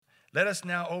Let us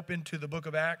now open to the book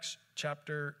of Acts,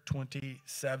 chapter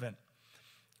 27,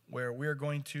 where we're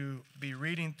going to be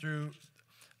reading through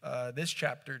this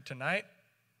chapter tonight.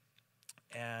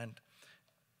 And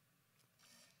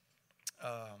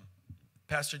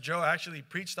Pastor Joe actually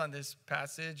preached on this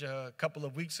passage a couple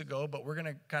of weeks ago, but we're going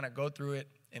to kind of go through it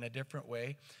in a different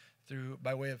way,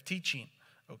 by way of teaching,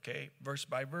 okay, verse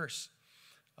by verse.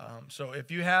 So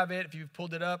if you have it, if you've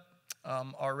pulled it up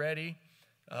already,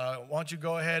 why don't you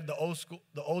go ahead? The old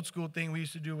school thing we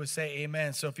used to do was say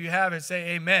amen. So if you have it,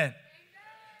 say amen. Amen.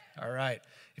 All right.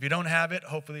 If you don't have it,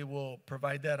 hopefully we'll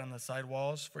provide that on the side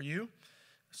walls for you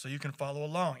so you can follow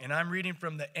along. And I'm reading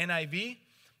from the NIV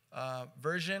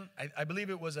version. I believe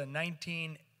it was a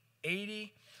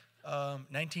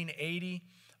 1980,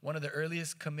 one of the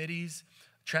earliest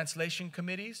translation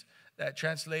committees that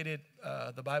translated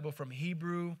the Bible from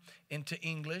Hebrew into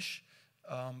English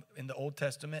in the Old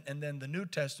Testament, and then the New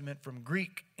Testament from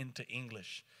Greek into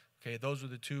English. Okay, those were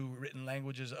the two written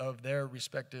languages of their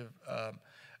respective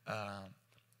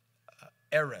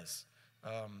eras,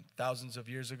 thousands of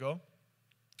years ago.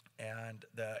 And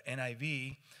the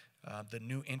NIV, the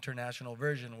New International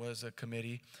Version, was a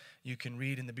committee you can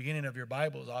read in the beginning of your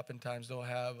Bibles. Oftentimes they'll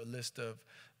have a list of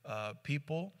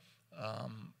people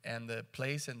and the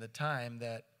place and the time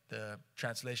that the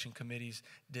translation committees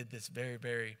did this very,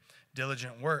 very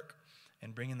diligent work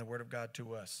in bringing the Word of God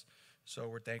to us. So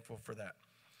we're thankful for that.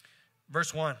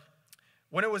 Verse 1.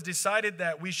 When it was decided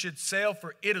that we should sail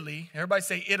for Italy, everybody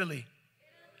say Italy.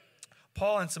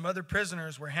 Paul and some other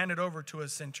prisoners were handed over to a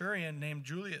centurion named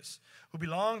Julius, who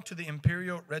belonged to the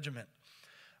imperial regiment.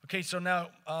 Okay, so now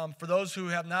for those who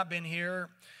have not been here,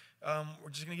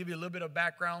 we're just going to give you a little bit of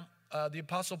background. The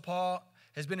Apostle Paul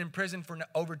has been in prison for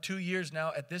over 2 years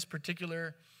now at this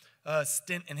particular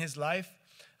stint in his life.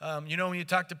 You know, when you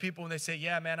talk to people and they say,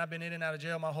 yeah, man, I've been in and out of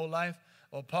jail my whole life.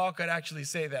 Well, Paul could actually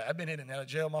say that. I've been in and out of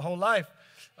jail my whole life.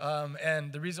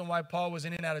 And the reason why Paul was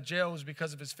in and out of jail was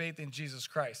because of his faith in Jesus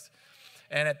Christ.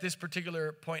 And at this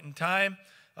particular point in time,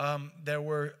 there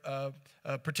were a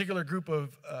particular group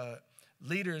of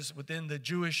leaders within the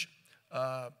Jewish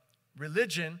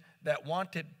religion that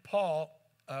wanted Paul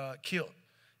killed.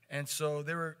 And so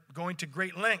they were going to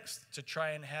great lengths to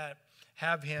try and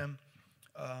have him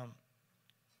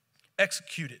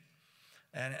executed.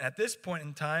 And at this point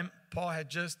in time, Paul had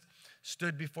just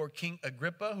stood before King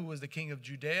Agrippa, who was the king of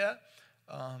Judea.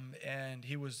 And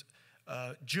he was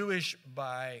Jewish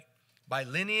by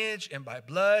lineage and by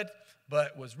blood,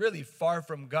 but was really far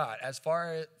from God as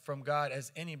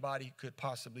anybody could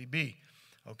possibly be,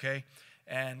 okay?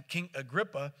 And King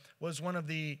Agrippa was one of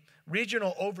the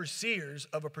regional overseers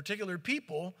of a particular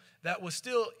people that was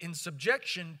still in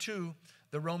subjection to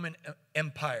the Roman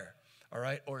Empire, all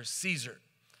right, or Caesar.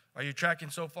 Are you tracking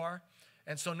so far?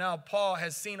 And so now Paul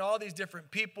has seen all these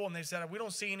different people, and they said, we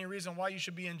don't see any reason why you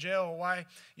should be in jail or why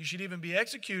you should even be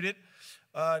executed.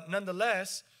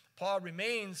 Nonetheless, Paul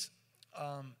remains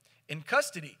in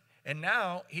custody, and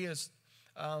now he is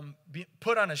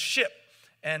put on a ship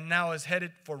and now is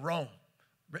headed for Rome,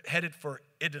 headed for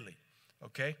Italy,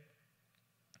 okay?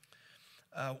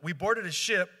 We boarded a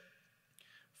ship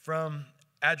from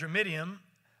Adramyttium,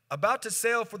 about to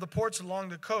sail for the ports along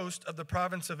the coast of the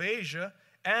province of Asia,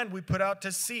 and we put out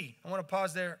to sea. I want to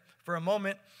pause there for a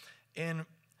moment in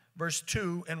verse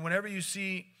 2, and whenever you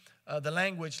see the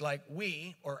language like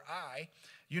we or I,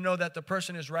 you know that the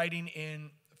person is writing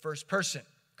in first person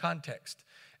context.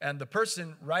 And the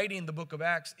person writing the book of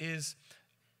Acts is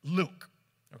Luke,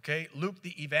 okay? Luke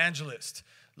the evangelist.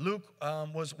 Luke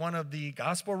was one of the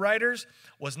gospel writers,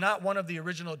 was not one of the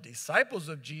original disciples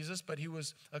of Jesus, but he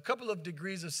was a couple of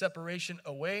degrees of separation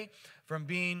away from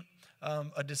being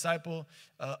a disciple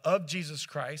of Jesus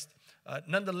Christ.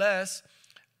 Nonetheless,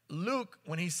 Luke,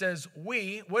 when he says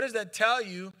we, what does that tell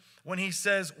you when he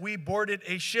says we boarded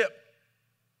a ship?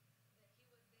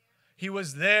 He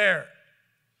was there.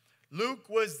 Luke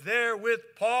was there with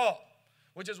Paul,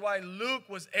 which is why Luke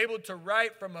was able to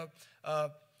write from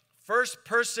a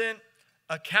first-person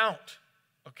account,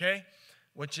 okay,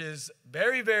 which is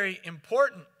very, very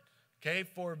important, okay,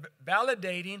 for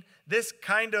validating this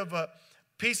kind of a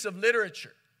piece of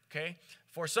literature, okay.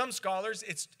 For some scholars,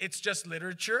 it's just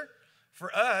literature.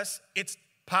 For us, it's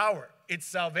power. It's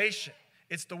salvation.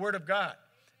 It's the Word of God.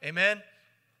 Amen?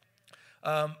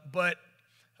 But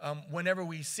whenever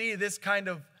we see this kind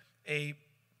of a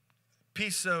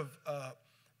piece of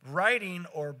writing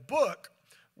or book,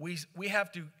 we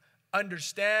have to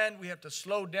understand, we have to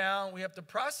slow down, we have to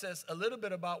process a little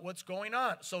bit about what's going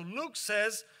on. So Luke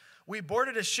says, we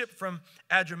boarded a ship from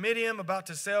Adramyttium about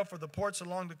to sail for the ports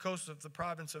along the coast of the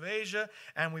province of Asia,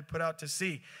 and we put out to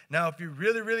sea. Now, if you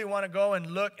really, really want to go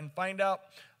and look and find out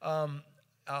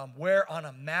where on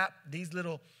a map these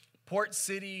little port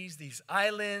cities, these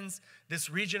islands, this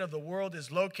region of the world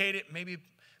is located, maybe,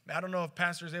 I don't know if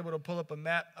Pastor is able to pull up a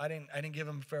map. I didn't give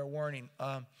him a fair warning.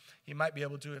 He might be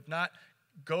able to. If not,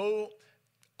 go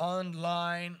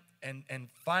online and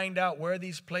find out where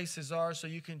these places are so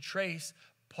you can trace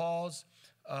Paul's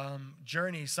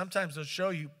journey. Sometimes they'll show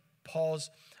you Paul's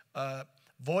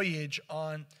voyage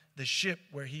on the ship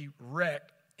where he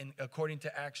wrecked, according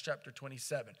to Acts chapter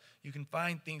 27. You can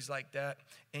find things like that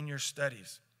in your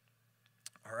studies.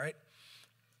 All right,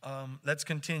 let's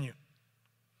continue.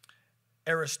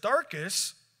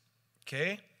 Aristarchus,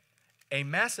 okay, a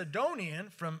Macedonian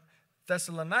from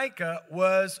Thessalonica,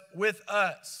 was with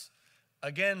us.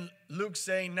 Again, Luke's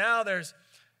saying now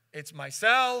it's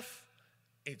myself,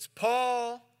 it's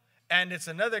Paul, and it's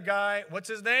another guy. What's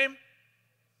his name?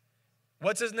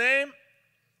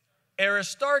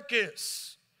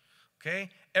 Aristarchus. Okay,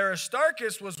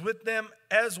 Aristarchus was with them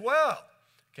as well.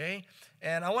 Okay,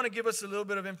 and I want to give us a little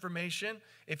bit of information.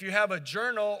 If you have a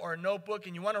journal or a notebook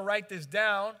and you want to write this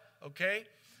down, okay,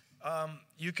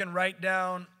 you can write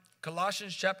down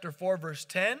Colossians chapter 4, verse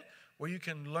 10, where you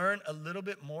can learn a little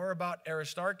bit more about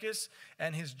Aristarchus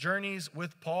and his journeys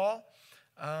with Paul,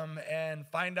 and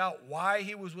find out why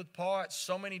he was with Paul at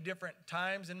so many different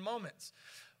times and moments.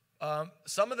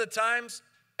 Some of the times,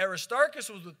 Aristarchus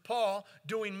was with Paul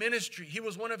doing ministry. He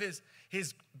was one of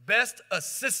his best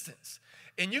assistants.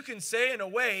 And you can say, in a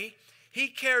way, he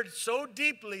cared so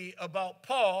deeply about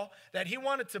Paul that he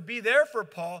wanted to be there for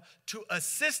Paul to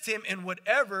assist him in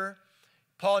whatever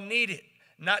Paul needed,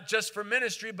 not just for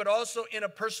ministry, but also in a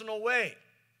personal way.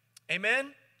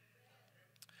 Amen?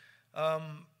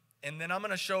 And then I'm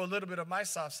going to show a little bit of my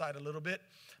soft side a little bit.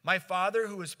 My father,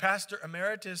 who was pastor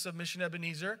emeritus of Mission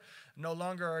Ebenezer, no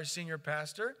longer our senior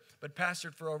pastor, but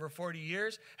pastored for over 40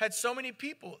 years, had so many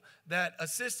people that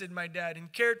assisted my dad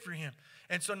and cared for him.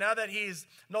 And so now that he's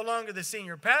no longer the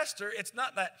senior pastor, it's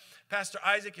not that Pastor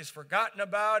Isaac is forgotten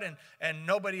about and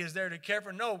nobody is there to care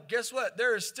for. No, guess what?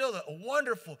 There is still a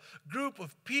wonderful group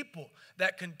of people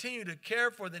that continue to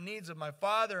care for the needs of my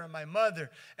father and my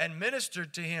mother and minister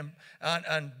to him.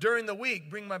 And during the week,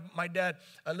 bring my dad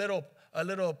a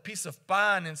little piece of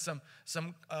pan and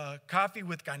some coffee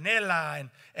with canela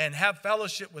and have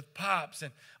fellowship with Pops.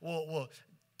 And we'll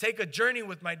take a journey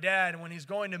with my dad when he's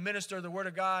going to minister the Word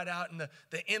of God out in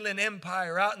the Inland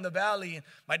Empire, out in the valley. And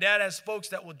my dad has folks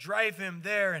that will drive him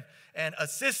there and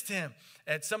assist him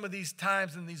at some of these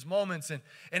times and these moments. And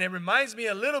it reminds me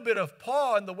a little bit of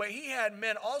Paul and the way he had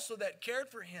men also that cared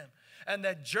for him and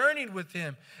that journeyed with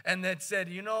him and that said,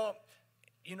 you know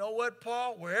what,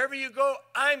 Paul? Wherever you go,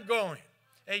 I'm going.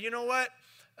 Hey, you know what?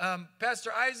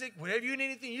 Pastor Isaac, whatever you need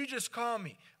anything, you just call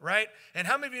me, right? And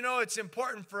how many of you know it's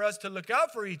important for us to look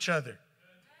out for each other,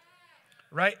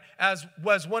 right? As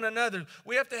was one another.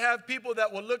 We have to have people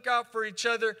that will look out for each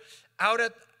other out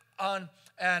in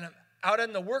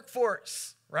the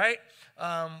workforce, right?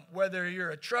 Whether you're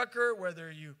a trucker,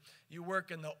 whether you work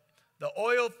in the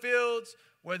oil fields,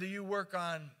 whether you work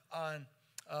on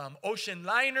ocean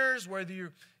liners, whether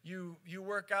you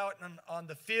work out on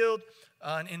the field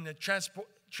in the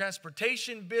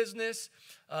transportation business,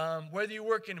 whether you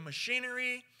work in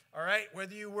machinery, all right,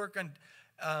 whether you work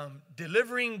on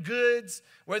delivering goods,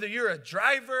 whether you're a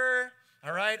driver,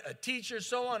 all right, a teacher,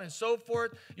 so on and so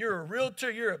forth. You're a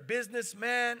realtor, you're a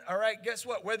businessman, all right, guess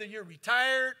what? Whether you're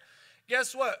retired,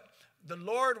 guess what? The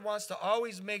Lord wants to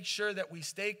always make sure that we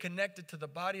stay connected to the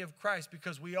body of Christ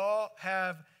because we all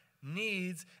have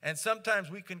needs, and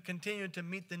sometimes we can continue to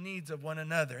meet the needs of one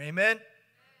another. Amen?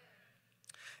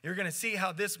 You're going to see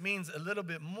how this means a little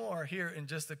bit more here in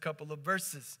just a couple of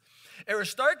verses.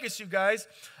 Aristarchus, you guys,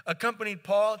 accompanied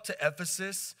Paul to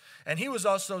Ephesus, and he was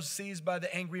also seized by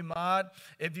the angry mob.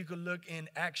 If you could look in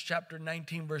Acts chapter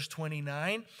 19, verse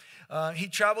 29. He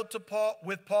traveled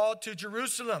with Paul to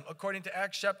Jerusalem, according to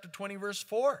Acts chapter 20, verse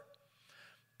 4.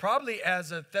 Probably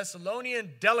as a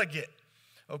Thessalonian delegate,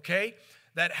 okay,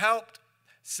 that helped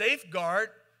safeguard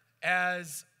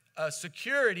as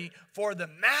security for the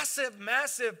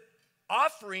massive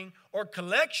offering or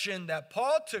collection that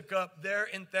Paul took up there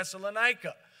in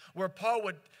Thessalonica, where Paul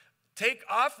would take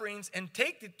offerings and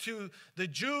take it to the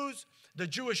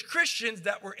Jewish Christians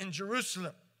that were in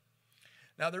Jerusalem.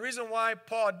 Now, the reason why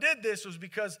Paul did this was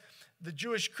because the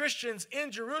Jewish Christians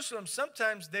in Jerusalem,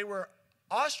 sometimes they were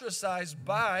ostracized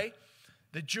by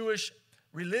the Jewish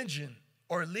religion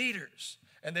or leaders.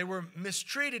 And they were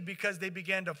mistreated because they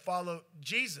began to follow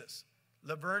Jesus,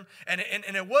 Laverne. And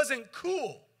it wasn't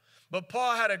cool. But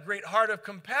Paul had a great heart of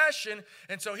compassion,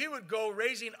 and so he would go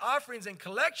raising offerings and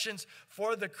collections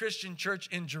for the Christian church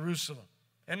in Jerusalem.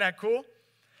 Isn't that cool?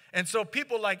 And so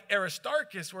people like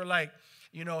Aristarchus were like,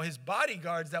 his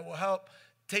bodyguards that will help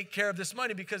take care of this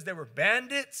money, because there were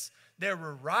bandits, there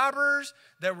were robbers,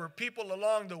 there were people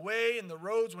along the way in the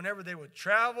roads whenever they would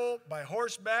travel by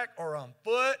horseback or on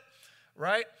foot,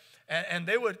 right? And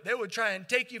they would try and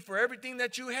take you for everything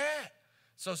that you had.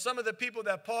 So some of the people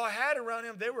that Paul had around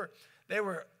him, they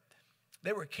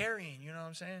were carrying, you know what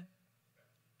I'm saying?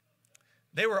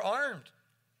 They were armed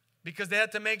because they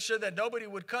had to make sure that nobody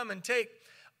would come and take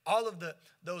all of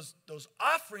those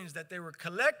offerings that they were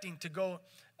collecting to go,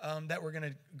 that were going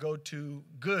to go to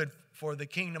good for the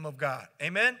kingdom of God.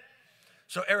 Amen?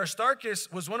 So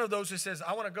Aristarchus was one of those who says,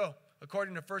 I want to go,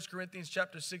 according to 1 Corinthians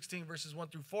chapter 16, verses 1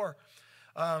 through 4.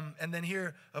 And then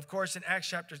here, of course, in Acts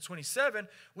chapter 27,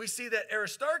 we see that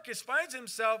Aristarchus finds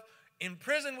himself in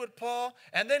prison with Paul,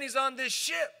 and then he's on this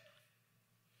ship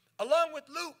along with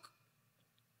Luke.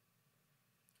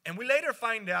 And we later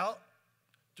find out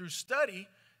through study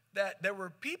that there were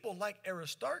people like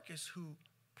Aristarchus who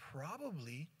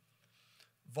probably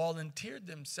volunteered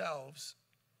themselves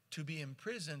to be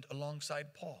imprisoned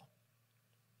alongside Paul.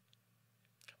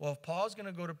 Well, if Paul's going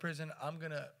to go to prison, I'm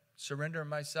going to surrender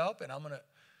myself, and I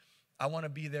want to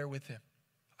be there with him.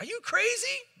 Are you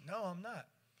crazy? No, I'm not.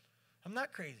 I'm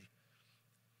not crazy.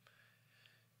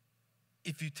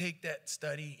 If you take that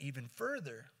study even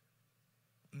further,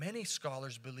 many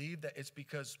scholars believe that it's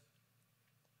because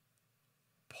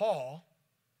Paul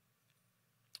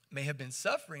may have been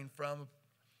suffering from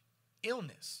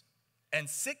illness and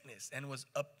sickness and was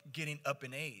getting up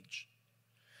in age.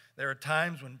 There are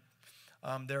times when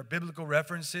there are biblical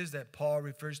references that Paul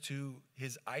refers to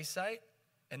his eyesight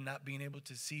and not being able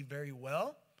to see very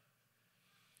well,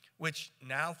 which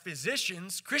now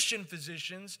physicians, Christian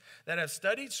physicians that have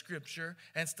studied Scripture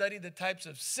and studied the types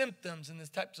of symptoms and the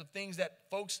types of things that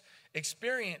folks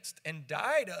experienced and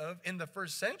died of in the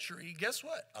first century, guess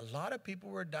what? A lot of people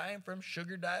were dying from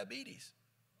sugar diabetes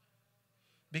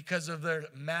because of their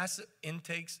massive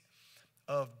intakes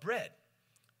of bread.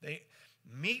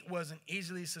 Meat wasn't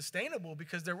easily sustainable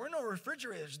because there were no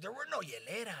refrigerators. There were no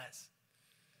hieleras.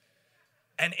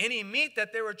 And any meat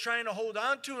that they were trying to hold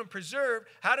on to and preserve,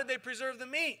 how did they preserve the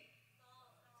meat?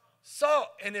 Salt.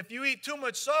 And if you eat too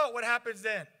much salt, what happens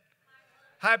then?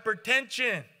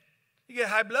 Hypertension. You get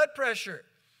high blood pressure.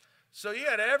 So you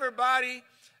had everybody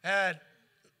had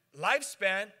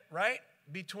lifespan, right,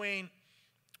 between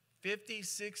 50,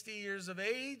 60 years of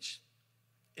age.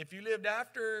 If you lived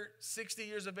after 60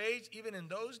 years of age, even in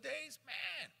those days,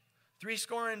 man,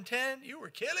 70, you were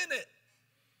killing it,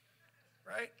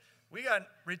 right? We got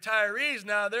retirees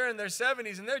now, they're in their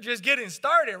 70s and they're just getting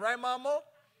started, right, Mama?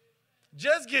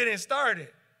 Just getting started.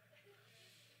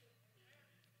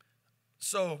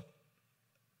 So,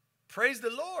 praise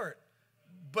the Lord.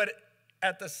 But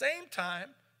at the same time,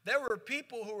 there were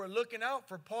people who were looking out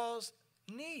for Paul's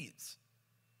needs.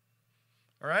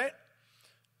 All right?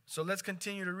 So let's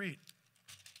continue to read.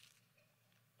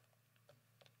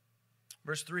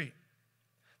 Verse 3.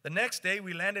 The next day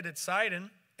we landed at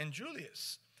Sidon, and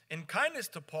Julius, in kindness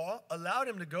to Paul, allowed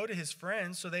him to go to his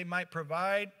friends so they might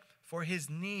provide for his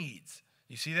needs.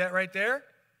 You see that right there?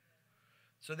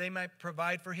 So they might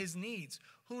provide for his needs.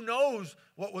 Who knows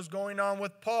what was going on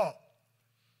with Paul?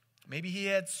 Maybe he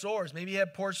had sores. Maybe he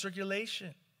had poor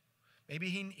circulation. Maybe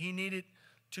he needed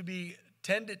to be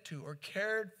tended to or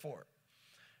cared for.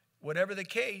 Whatever the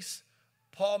case,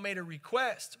 Paul made a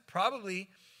request, probably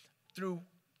through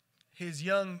his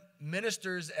young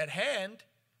ministers at hand,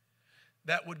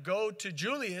 that would go to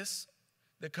Julius,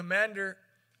 the commander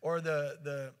or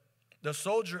the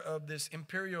soldier of this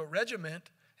imperial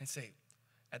regiment, and say,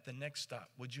 at the next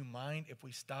stop, would you mind if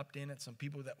we stopped in at some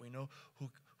people that we know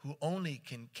who only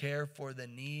can care for the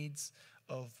needs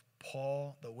of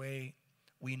Paul the way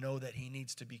we know that he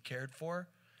needs to be cared for?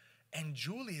 And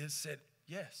Julius said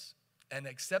yes and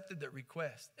accepted the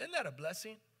request. Isn't that a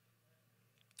blessing?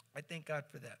 I thank God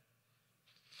for that.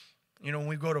 You know, when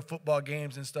we go to football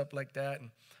games and stuff like that,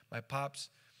 and my pops,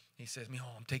 he says, mijo,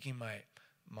 I'm taking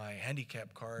my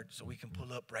handicap card so we can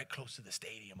pull up right close to the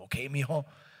stadium, okay, mijo?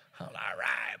 I'm like, all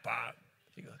right, Pop.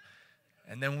 He goes,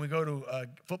 and then when we go to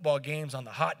football games on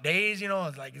the hot days, you know,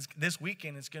 it's like this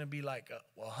weekend it's going to be like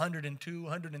 102,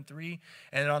 103.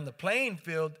 And on the playing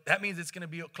field, that means it's going to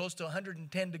be close to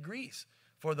 110 degrees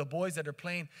for the boys that are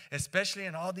playing, especially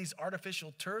in all these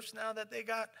artificial turfs now that they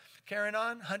got carrying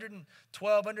on,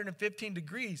 112, 115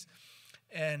 degrees.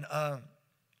 And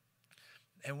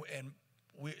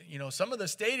some of the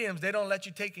stadiums, they don't let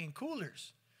you take in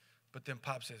coolers. But then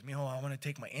Pop says, mijo, I want to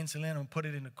take my insulin and put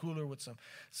it in the cooler with some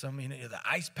the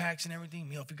ice packs and everything.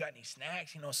 Mijo, if you got any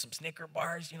snacks, some Snicker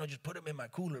bars, just put them in my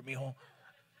cooler, mijo.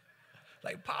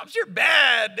 Like, Pops, you're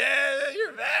bad, Dad.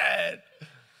 You're bad.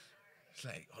 It's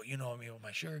like, mijo,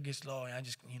 my sugar gets low, and I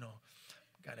just,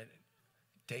 got to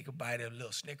take a bite of a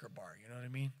little Snicker bar. You know what I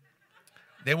mean?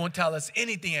 They won't tell us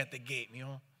anything at the gate,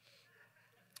 mijo.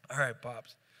 All right,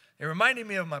 Pops. It reminded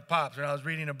me of my pops when I was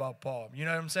reading about Paul. You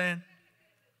know what I'm saying?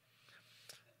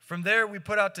 From there, we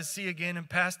put out to sea again and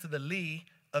passed to the lee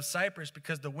of Cyprus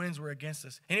because the winds were against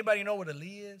us. Anybody know what a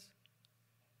lee is?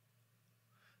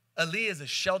 A lee is a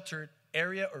sheltered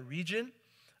area or region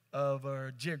of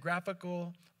a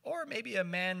geographical or maybe a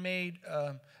man-made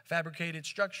fabricated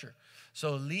structure.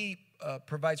 So a lee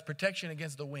provides protection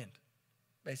against the wind.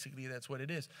 Basically, that's what it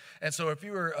is. And so if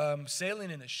you were sailing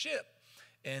in a ship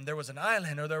and there was an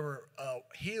island or there were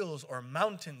hills or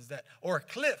mountains or a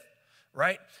cliff,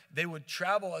 right? They would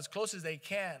travel as close as they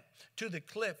can to the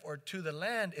cliff or to the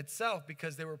land itself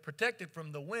because they were protected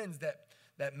from the winds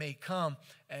that may come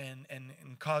and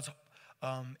cause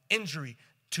injury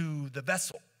to the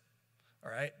vessel,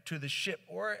 all right, to the ship,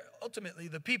 or ultimately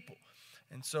the people.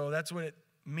 And so that's what it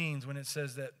means when it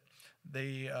says that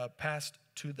they passed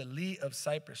to the lee of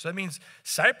Cyprus. So that means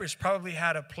Cyprus probably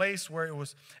had a place where it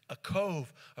was a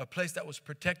cove, a place that was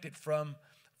protected from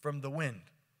the wind.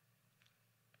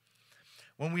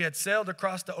 When we had sailed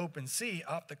across the open sea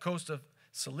off the coast of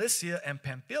Cilicia and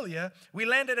Pamphylia, we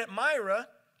landed at Myra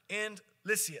in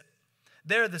Lycia.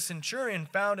 There the centurion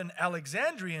found an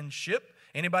Alexandrian ship.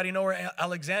 Anybody know where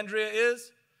Alexandria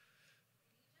is?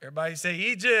 Everybody say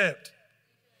Egypt.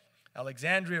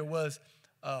 Alexandria was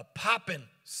a poppin'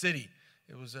 city.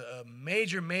 It was a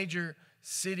major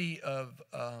city of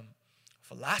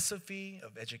philosophy,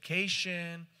 of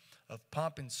education, of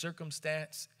pomp and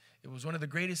circumstance. It was one of the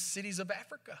greatest cities of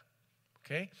Africa,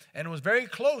 okay? And it was very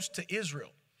close to Israel.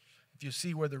 If you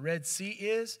see where the Red Sea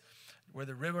is, where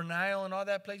the River Nile and all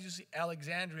that place, you see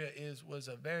Alexandria was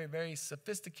a very, very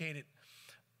sophisticated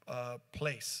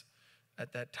place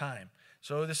at that time.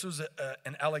 So this was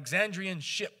an Alexandrian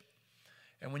ship.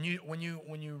 And when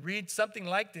you read something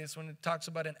like this, when it talks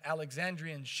about an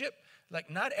Alexandrian ship,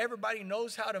 like not everybody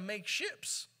knows how to make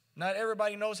ships. Not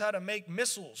everybody knows how to make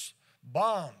missiles,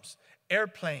 bombs,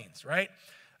 airplanes, right?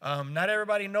 Not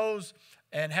everybody knows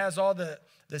and has all the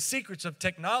secrets of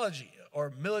technology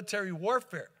or military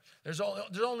warfare. There's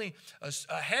only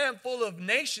a handful of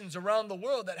nations around the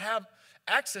world that have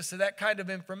access to that kind of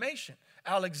information.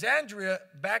 Alexandria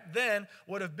back then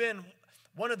would have been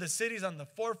one of the cities on the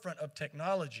forefront of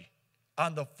technology,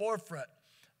 on the forefront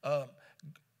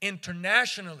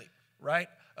internationally, right,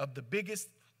 of the biggest,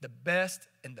 the best,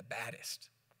 and the baddest.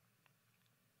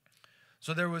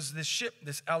 So there was this ship,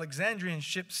 this Alexandrian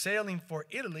ship sailing for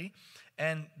Italy,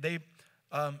 and they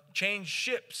changed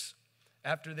ships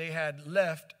after they had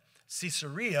left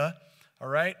Caesarea, all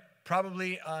right,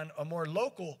 probably on a more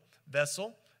local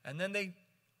vessel, and then they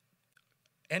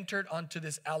entered onto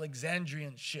this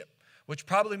Alexandrian ship, which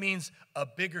probably means a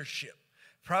bigger ship,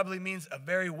 probably means a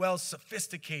very well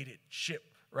sophisticated ship,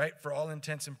 right, for all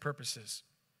intents and purposes.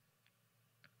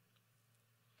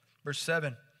 Verse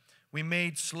 7. We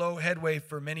made slow headway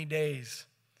for many days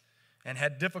and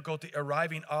had difficulty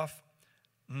arriving off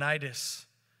Cnidus.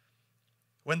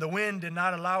 When the wind did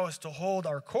not allow us to hold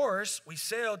our course, we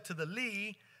sailed to the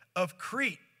lee of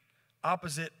Crete,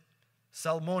 opposite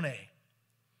Salmone.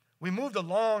 We moved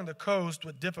along the coast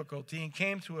with difficulty and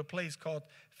came to a place called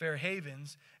Fair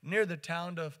Havens, near the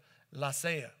town of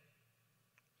Lasea.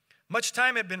 Much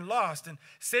time had been lost, and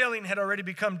sailing had already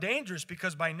become dangerous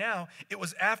because by now it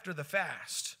was after the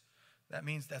fast. That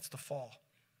means that's the fall.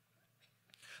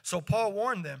 So Paul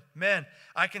warned them, men,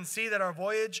 I can see that our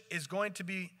voyage is going to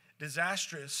be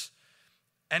disastrous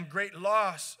and great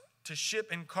loss to ship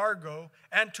and cargo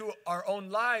and to our own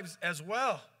lives as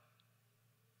well.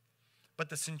 But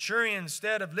the centurion,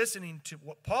 instead of listening to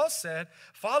what Paul said,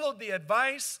 followed the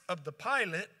advice of the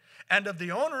pilot and of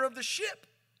the owner of the ship.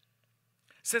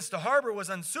 Since the harbor was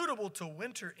unsuitable to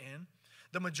winter in,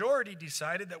 the majority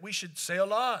decided that we should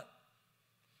sail on,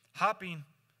 hoping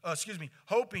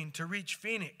to reach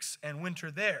Phoenix and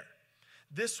winter there.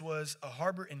 This was a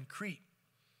harbor in Crete,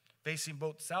 facing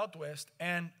both southwest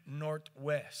and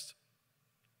northwest.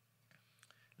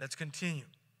 Let's continue.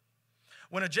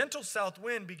 When a gentle south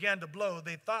wind began to blow,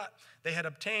 they thought they had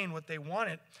obtained what they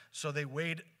wanted, so they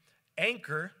weighed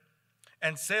anchor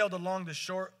and sailed along the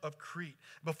shore of Crete.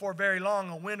 Before very long,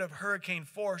 a wind of hurricane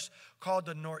force called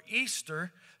the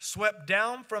nor'easter swept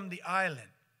down from the island.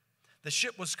 The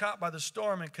ship was caught by the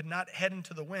storm and could not head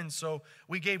into the wind, so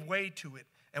we gave way to it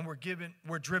and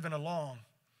were driven along.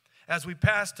 As we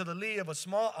passed to the lee of a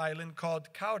small island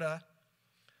called Cauda,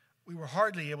 we were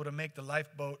hardly able to make the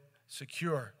lifeboat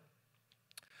secure.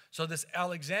 So this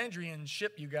Alexandrian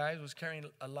ship, you guys, was carrying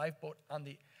a lifeboat on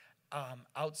the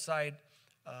outside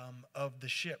of the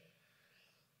ship.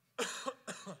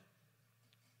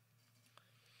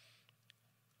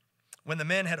 When the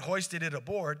men had hoisted it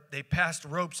aboard, they passed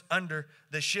ropes under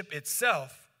the ship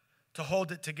itself to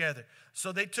hold it together.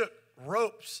 So they took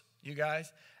ropes, you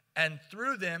guys, and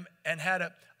threw them and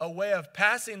had a way of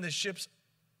passing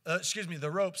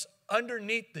the ropes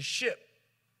underneath the ship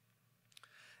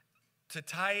to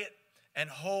tie it and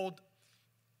hold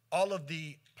all of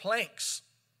the planks.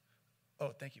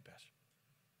 Oh, thank you, Pastor.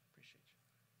 Appreciate you.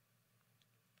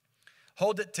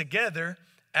 Hold it together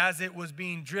as it was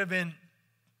being driven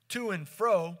to and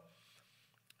fro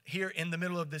here in the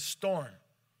middle of this storm.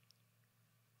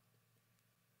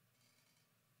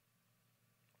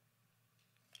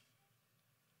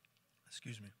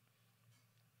 Excuse me.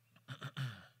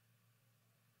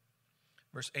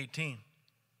 Verse 18.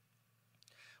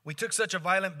 We took such a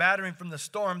violent battering from the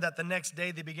storm that the next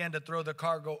day they began to throw the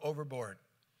cargo overboard.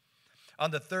 On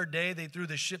the third day, they threw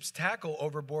the ship's tackle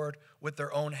overboard with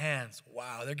their own hands.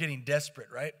 Wow, they're getting desperate,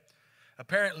 right?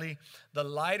 Apparently, the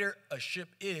lighter a ship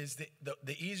is,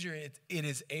 the easier it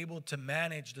is able to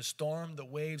manage the storm, the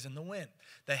waves, and the wind.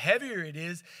 The heavier it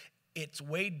is, it's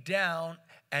weighed down,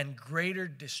 and greater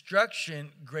destruction,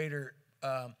 greater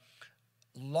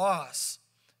loss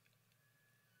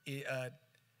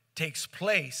takes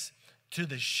place to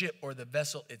the ship or the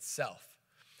vessel itself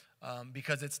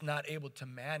because it's not able to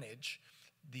manage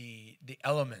the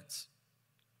elements.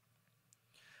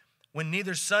 When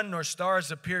neither sun nor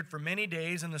stars appeared for many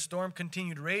days and the storm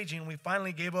continued raging, we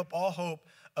finally gave up all hope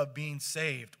of being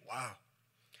saved. Wow.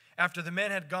 After the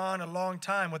men had gone a long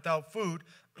time without food,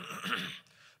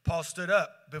 Paul stood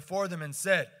up before them and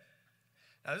said,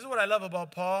 now this is what I love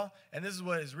about Paul, and this is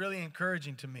what is really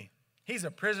encouraging to me. He's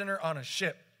a prisoner on a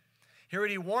ship. He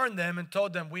already warned them and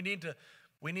told them, we need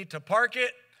to park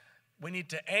it, we need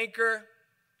to anchor,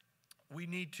 we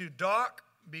need to dock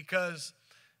because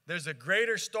there's a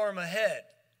greater storm ahead.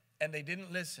 And they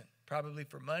didn't listen, probably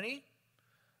for money,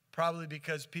 probably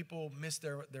because people miss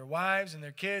their wives and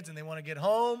their kids and they want to get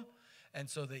home. And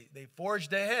so they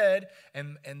forged ahead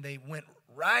and they went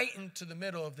right into the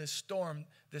middle of this storm,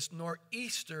 this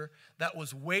nor'easter that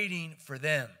was waiting for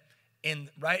them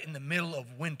right in the middle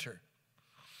of winter.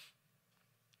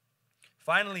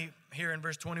 Finally, here in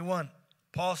verse 21,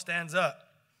 Paul stands up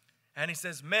and he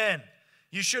says, men,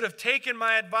 you should have taken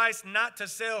my advice not to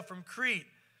sail from Crete.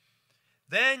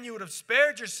 Then you would have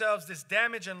spared yourselves this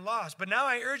damage and loss. But now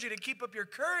I urge you to keep up your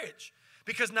courage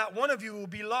because not one of you will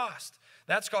be lost.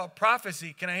 That's called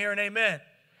prophecy. Can I hear an amen?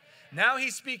 Now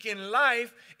he's speaking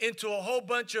life into a whole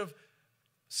bunch of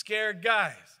scared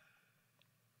guys.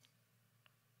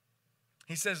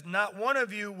 He says, not one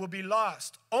of you will be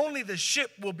lost. Only the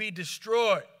ship will be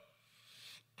destroyed.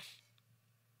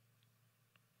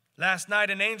 Last night,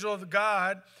 an angel of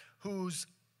God, whose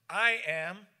I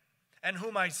am and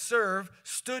whom I serve,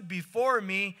 stood before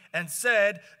me and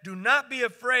said, do not be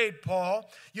afraid, Paul.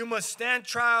 You must stand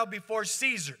trial before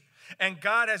Caesar. And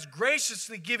God has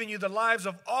graciously given you the lives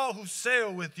of all who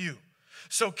sail with you.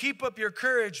 So keep up your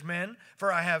courage, men,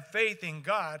 for I have faith in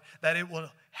God that it will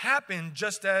happen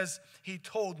just as he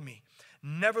told me.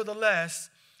 Nevertheless,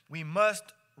 we must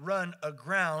run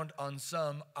aground on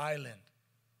some island.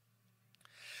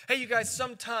 Hey, you guys,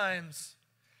 sometimes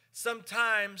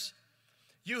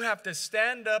you have to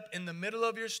stand up in the middle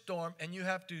of your storm and you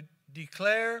have to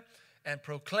declare and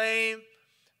proclaim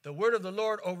the word of the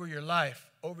Lord over your life,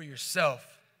 over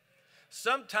yourself.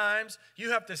 Sometimes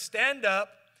you have to stand up,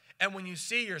 and when you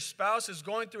see your spouse is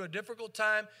going through a difficult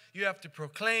time, you have to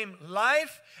proclaim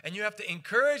life and you have to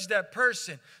encourage that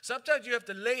person. Sometimes you have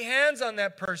to lay hands on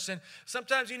that person.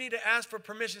 Sometimes you need to ask for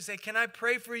permission, say, can I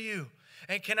pray for you?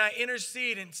 And can I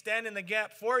intercede and stand in the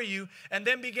gap for you? And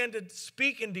then begin to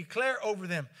speak and declare over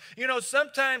them. You know,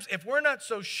 sometimes if we're not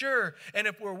so sure and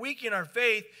if we're weak in our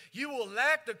faith, you will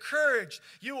lack the courage.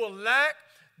 You will lack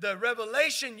the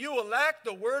revelation. You will lack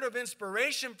the word of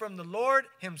inspiration from the Lord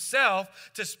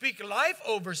himself to speak life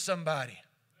over somebody.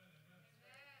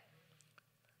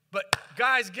 But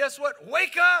guys, guess what?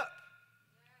 Wake up.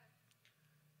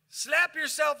 Slap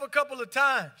yourself a couple of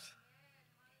times.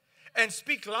 And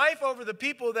speak life over the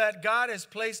people that God has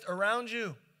placed around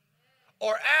you.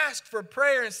 Or ask for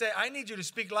prayer and say, I need you to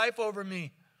speak life over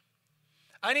me.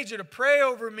 I need you to pray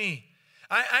over me.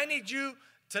 I need you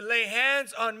to lay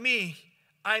hands on me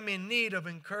I'm in need of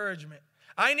encouragement.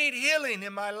 I need healing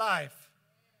in my life.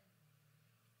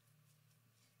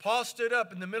 Paul stood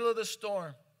up in the middle of the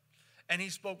storm and he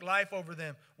spoke life over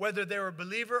them, whether they were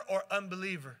believer or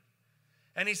unbeliever.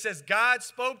 And he says, God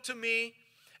spoke to me,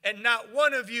 and not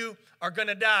one of you are going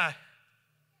to die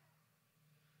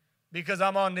because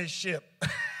I'm on this ship.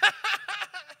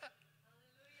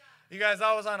 You guys,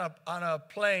 I was on a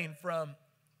plane from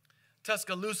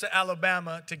Tuscaloosa,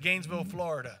 Alabama to Gainesville,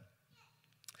 Florida.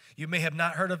 You may have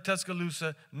not heard of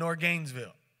Tuscaloosa nor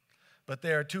Gainesville, but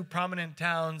they are two prominent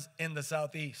towns in the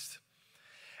southeast.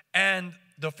 And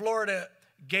the Florida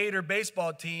Gator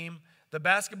baseball team, the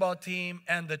basketball team,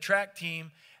 and the track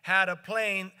team had a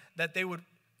plane that they would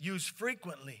use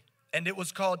frequently, and it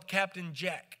was called Captain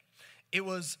Jack. It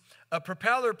was a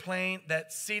propeller plane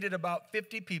that seated about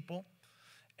 50 people,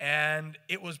 and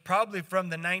it was probably from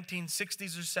the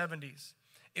 1960s or 70s.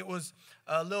 It was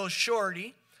a little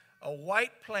shorty, a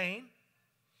white plane.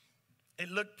 It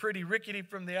looked pretty rickety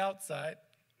from the outside.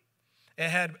 It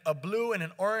had a blue and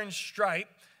an orange stripe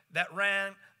that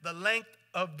ran the length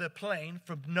of the plane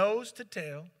from nose to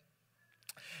tail.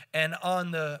 And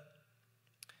on the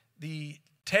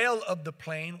tail of the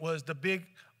plane was the big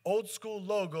old school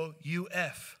logo,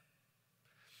 UF.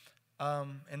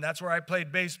 And that's where I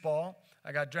played baseball.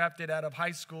 I got drafted out of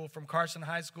high school from Carson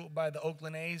High School by the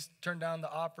Oakland A's, turned down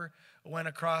the offer, went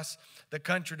across the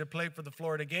country to play for the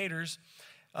Florida Gators.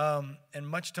 And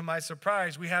much to my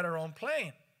surprise, we had our own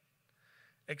plane.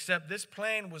 Except this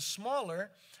plane was smaller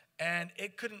and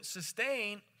it couldn't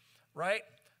sustain, right,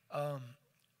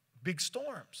 big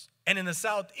storms. And in the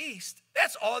southeast,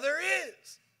 that's all there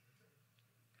is.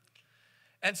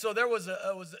 And so there was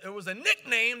a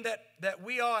nickname that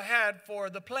we all had for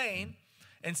the plane.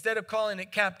 Instead of calling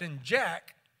it Captain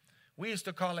Jack, we used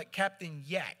to call it Captain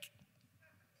Yak.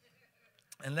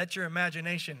 And let your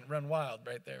imagination run wild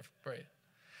right there. Pray.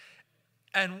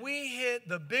 And we hit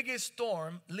the biggest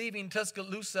storm leaving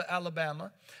Tuscaloosa,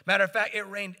 Alabama. Matter of fact, it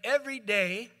rained every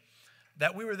day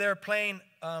that we were there playing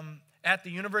at the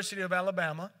University of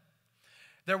Alabama.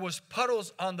 There was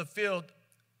puddles on the field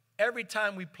every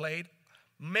time we played.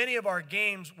 Many of our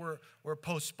games were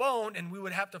postponed, and we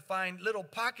would have to find little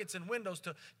pockets and windows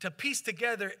to piece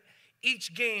together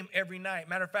each game every night.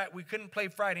 Matter of fact, we couldn't play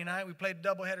Friday night. We played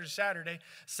doubleheader Saturday.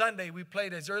 Sunday, we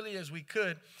played as early as we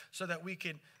could so that we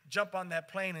could jump on that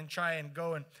plane and try and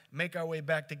go and make our way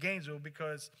back to Gainesville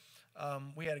because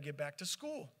we had to get back to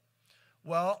school.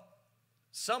 Well,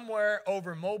 somewhere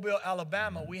over Mobile,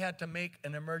 Alabama, we had to make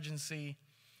an emergency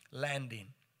landing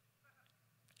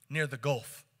near the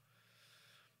Gulf.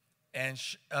 And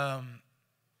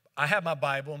I had my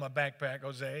Bible in my backpack,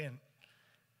 Jose,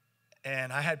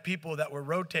 and I had people that were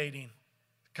rotating,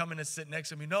 coming to sit next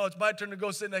to me. No, it's my turn to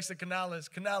go sit next to Canales.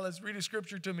 Canales, read a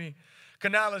scripture to me.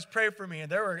 Canales, pray for me. And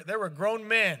there were grown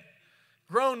men,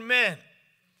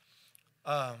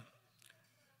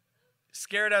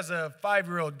 scared as a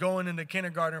 5-year-old going into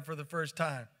kindergarten for the first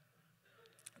time,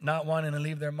 not wanting to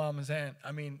leave their mama's hand.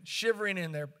 I mean, shivering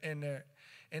in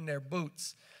their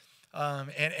boots.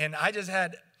 And I just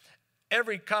had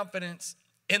every confidence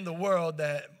in the world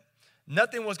that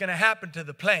nothing was going to happen to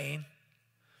the plane,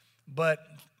 but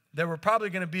there were probably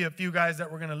going to be a few guys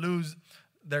that were going to lose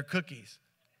their cookies.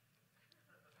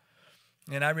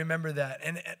 And I remember that.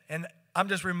 And I'm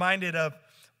just reminded of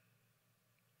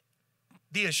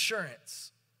the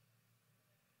assurance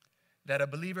that a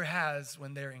believer has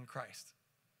when they're in Christ.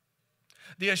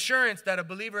 The assurance that a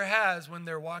believer has when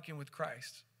they're walking with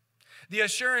Christ. The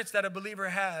assurance that a believer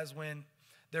has when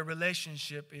their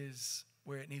relationship is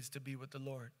where it needs to be with the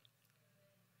Lord.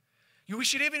 We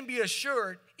should even be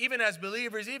assured, even as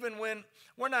believers, even when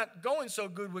we're not going so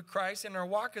good with Christ and our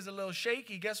walk is a little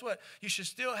shaky, guess what? You should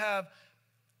still have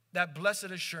that blessed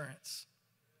assurance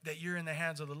that you're in the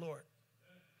hands of the Lord.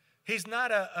 He's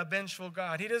not a vengeful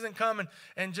God. He doesn't come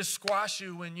and just squash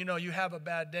you when, you have a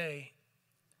bad day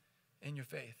in your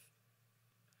faith.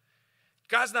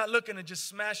 God's not looking to just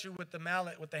smash you with the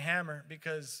mallet, with the hammer,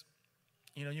 because,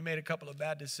 you made a couple of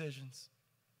bad decisions.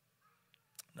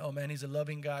 No, man, he's a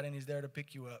loving God, and he's there to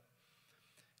pick you up.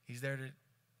 He's there to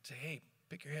say, hey,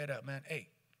 pick your head up, man. Hey,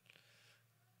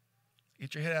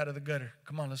 get your head out of the gutter.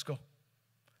 Come on, let's go.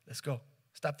 Let's go.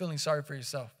 Stop feeling sorry for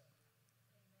yourself.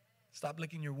 Stop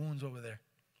licking your wounds over there.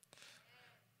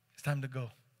 It's time to go.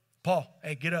 Paul,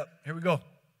 hey, get up. Here we go.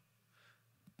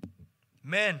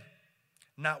 Men,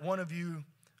 not one of you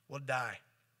will die.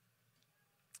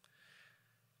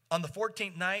 On the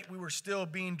 14th night, we were still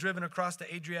being driven across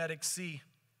the Adriatic Sea.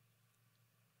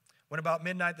 When about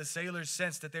midnight the sailors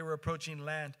sensed that they were approaching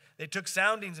land, they took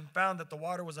soundings and found that the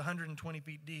water was 120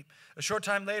 feet deep. A short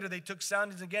time later, they took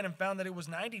soundings again and found that it was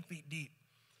 90 feet deep.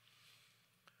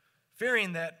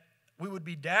 Fearing that we would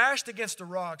be dashed against the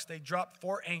rocks, they dropped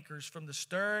 4 anchors from the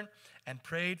stern and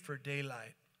prayed for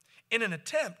daylight. In an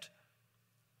attempt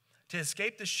to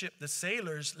escape the ship, the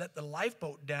sailors let the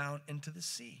lifeboat down into the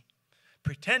sea,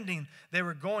 pretending they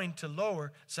were going to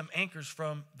lower some anchors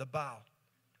from the bow.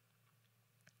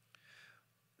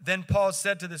 Then Paul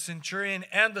said to the centurion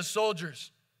and the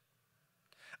soldiers,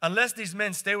 "Unless these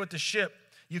men stay with the ship,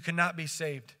 you cannot be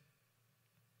saved."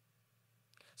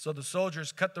 So the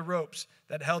soldiers cut the ropes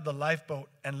that held the lifeboat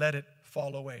and let it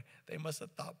fall away. They must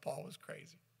have thought Paul was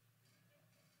crazy.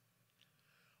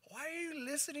 Why are you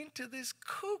listening to this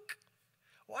kook?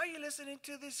 Why are you listening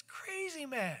to this crazy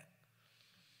man?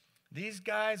 These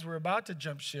guys were about to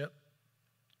jump ship.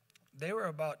 They were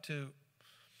about to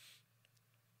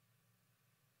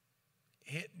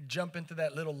jump into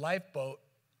that little lifeboat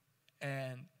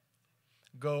and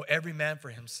go every man for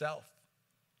himself.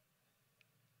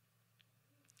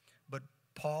 But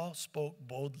Paul spoke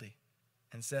boldly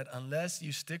and said, unless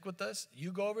you stick with us,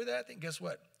 you go over that thing, guess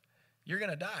what? You're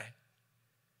going to die.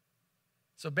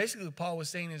 So basically what Paul was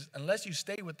saying is, unless you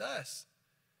stay with us,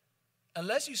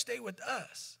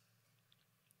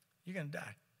 you're going to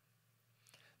die.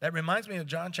 That reminds me of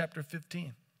John chapter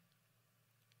 15.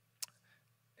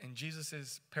 In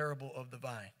Jesus' parable of the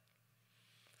vine.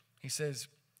 He says,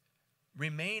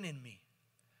 remain in me,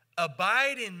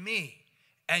 abide in me,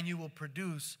 and you will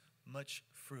produce much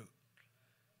fruit.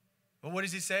 Well, what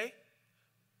does he say?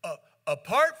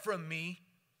 Apart from me,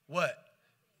 what?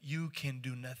 You can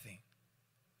do nothing.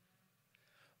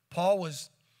 Paul was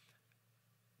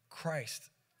Christ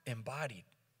embodied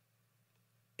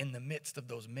in the midst of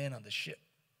those men on the ship.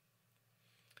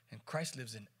 And Christ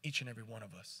lives in each and every one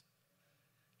of us.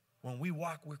 When we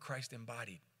walk, we're Christ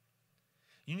embodied.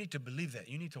 You need to believe that.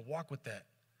 You need to walk with that.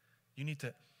 You need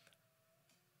to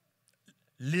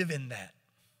live in that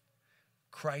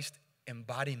Christ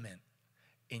embodiment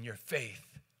in your faith.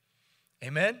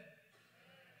 Amen?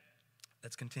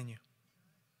 Let's continue.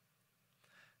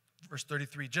 Verse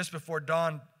 33, just before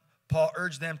dawn, Paul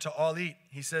urged them to all eat.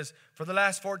 He says, for the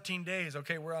last 14 days,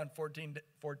 okay, we're on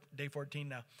day 14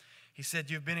 now. He said,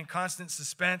 you've been in constant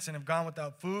suspense and have gone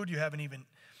without food. You haven't even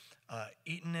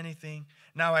eaten anything.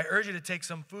 Now I urge you to take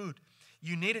some food.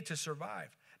 You need it to survive.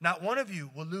 Not one of you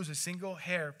will lose a single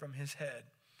hair from his head.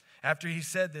 After he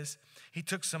said this, he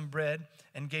took some bread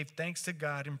and gave thanks to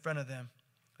God in front of them.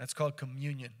 That's called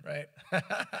communion, right?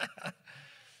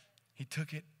 He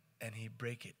took it and he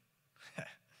broke it.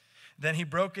 Then he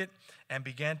broke it and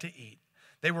began to eat.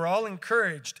 They were all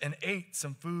encouraged and ate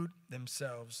some food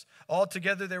themselves.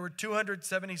 Altogether, there were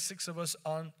 276 of us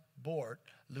on board,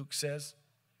 Luke says.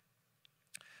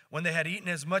 When they had eaten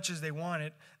as much as they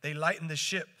wanted, they lightened the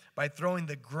ship by throwing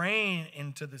the grain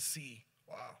into the sea.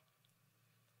 Wow.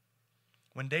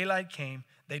 When daylight came,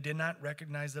 they did not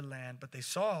recognize the land, but they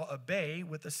saw a bay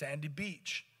with a sandy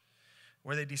beach,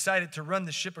 where they decided to run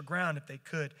the ship aground if they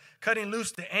could. Cutting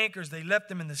loose the anchors, they left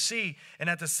them in the sea, and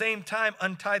at the same time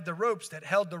untied the ropes that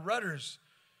held the rudders.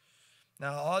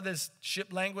 Now, all this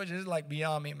ship language is like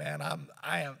beyond me, man.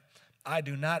 I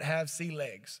do not have sea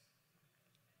legs.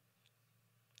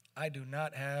 I do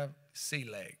not have sea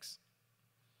legs.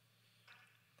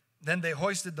 Then they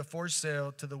hoisted the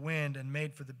foresail to the wind and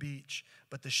made for the beach.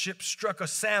 But the ship struck a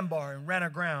sandbar and ran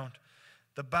aground.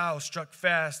 The bow struck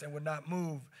fast and would not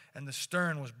move, and the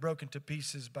stern was broken to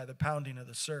pieces by the pounding of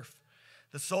the surf.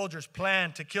 The soldiers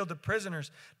planned to kill the prisoners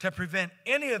to prevent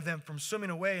any of them from swimming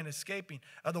away and escaping.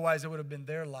 Otherwise, it would have been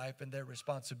their life and their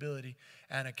responsibility,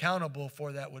 and accountable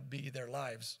for that would be their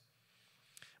lives.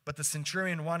 But the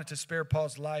centurion wanted to spare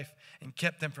Paul's life and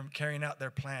kept them from carrying out their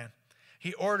plan.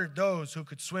 He ordered those who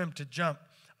could swim to jump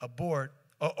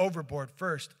overboard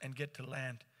first and get to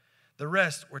land. The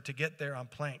rest were to get there on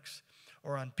planks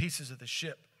or on pieces of the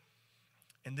ship.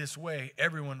 In this way,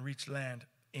 everyone reached land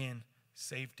in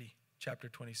safety. Chapter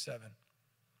 27.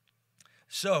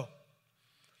 So,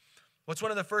 what's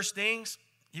one of the first things,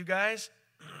 you guys?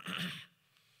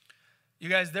 You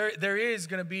guys, there are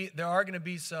going to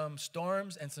be some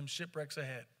storms and some shipwrecks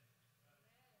ahead.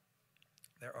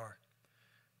 There are.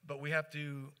 But we have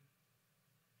to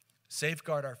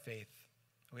safeguard our faith.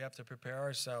 We have to prepare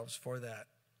ourselves for that.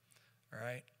 All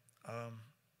right?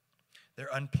 They're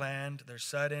unplanned, they're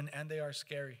sudden, and they are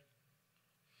scary.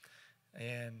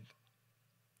 And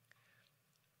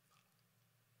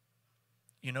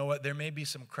you know what? There may be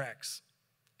some cracks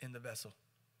in the vessel.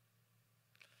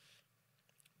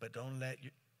 But don't let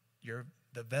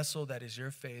the vessel that is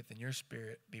your faith and your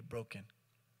spirit be broken.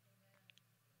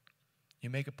 You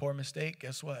make a poor mistake,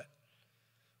 guess what?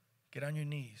 Get on your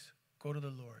knees. Go to the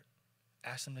Lord.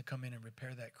 Ask him to come in and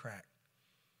repair that crack.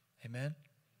 Amen?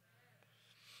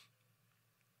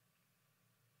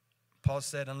 Paul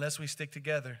said, unless we stick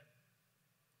together.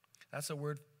 That's a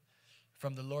word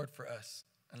from the Lord for us.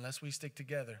 Unless we stick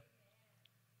together.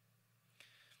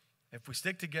 If we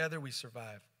stick together, we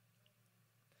survive.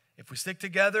 If we stick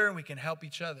together, we can help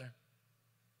each other.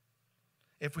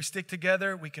 If we stick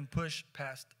together, we can push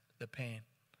past the pain.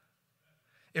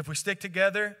 If we stick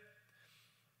together,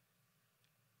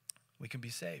 we can be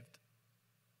saved.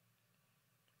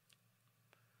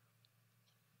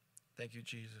 Thank you,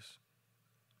 Jesus.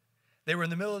 They were in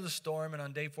the middle of the storm, and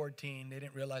on day 14, they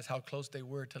didn't realize how close they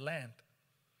were to land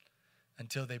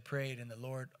until they prayed, and the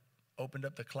Lord opened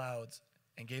up the clouds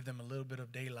and gave them a little bit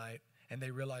of daylight, and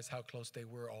they realized how close they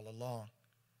were all along.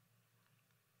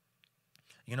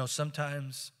 You know,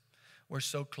 sometimes we're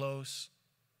so close.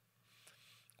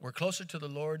 We're closer to the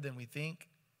Lord than we think,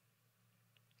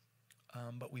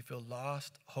 but we feel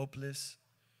lost, hopeless,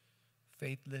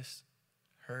 faithless,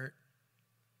 hurt,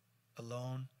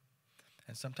 alone.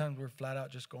 And sometimes we're flat out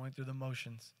just going through the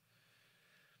motions.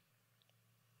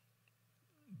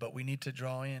 But we need to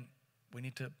draw in. We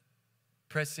need to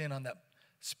press in on that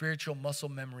spiritual muscle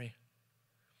memory.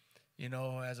 You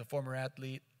know, as a former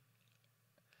athlete,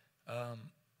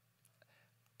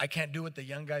 I can't do what the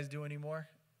young guys do anymore.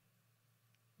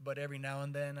 But every now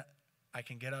and then, I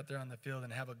can get out there on the field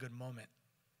and have a good moment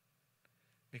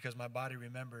because my body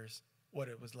remembers what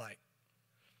it was like.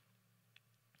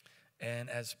 And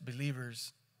as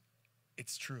believers,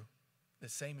 it's true. The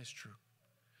same is true.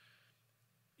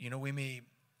 You know, we may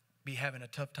be having a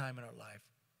tough time in our life.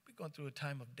 We're going through a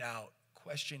time of doubt,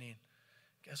 questioning.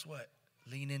 Guess what?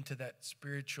 Lean into that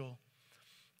spiritual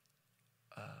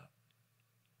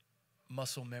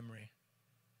muscle memory,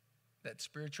 that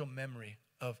spiritual memory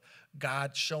of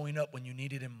God showing up when you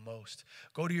needed him most.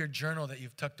 Go to your journal that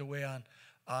you've tucked away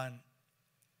on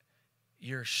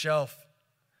your shelf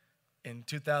in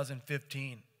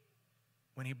 2015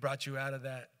 when he brought you out of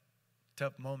that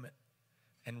tough moment,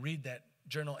 and read that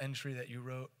journal entry that you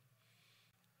wrote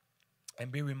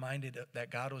and be reminded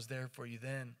that God was there for you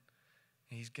then, and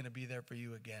he's going to be there for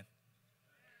you again.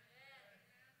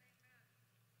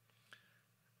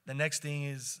 The next thing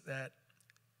is that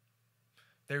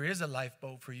there is a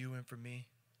lifeboat for you and for me,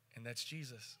 and that's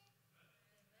Jesus.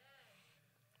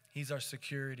 He's our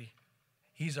security.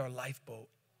 He's our lifeboat.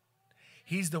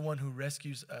 He's the one who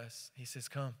rescues us. He says,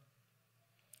 come,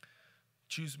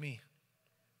 choose me,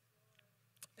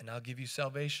 and I'll give you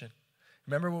salvation.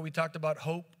 Remember what we talked about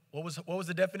hope? What was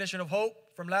the definition of hope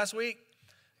from last week?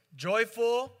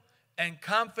 Joyful and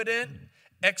confident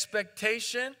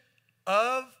expectation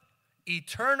of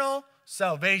eternal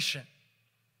salvation.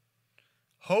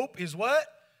 Hope is what?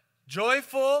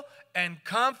 Joyful and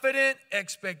confident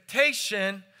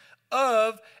expectation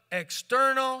of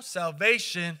external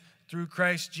salvation through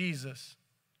Christ Jesus.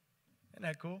 Isn't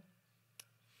that cool?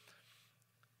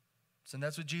 So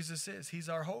that's what Jesus is. He's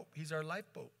our hope. He's our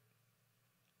lifeboat.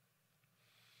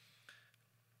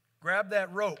 Grab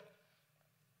that rope.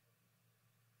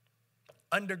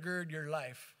 Undergird your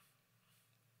life.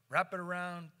 Wrap it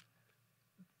around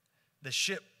the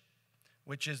ship,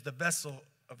 which is the vessel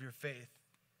of your faith.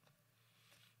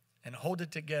 And hold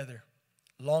it together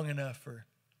long enough for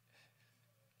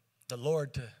the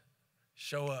Lord to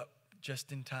show up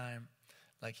just in time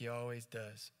like he always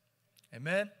does.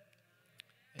 Amen?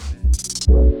 Amen.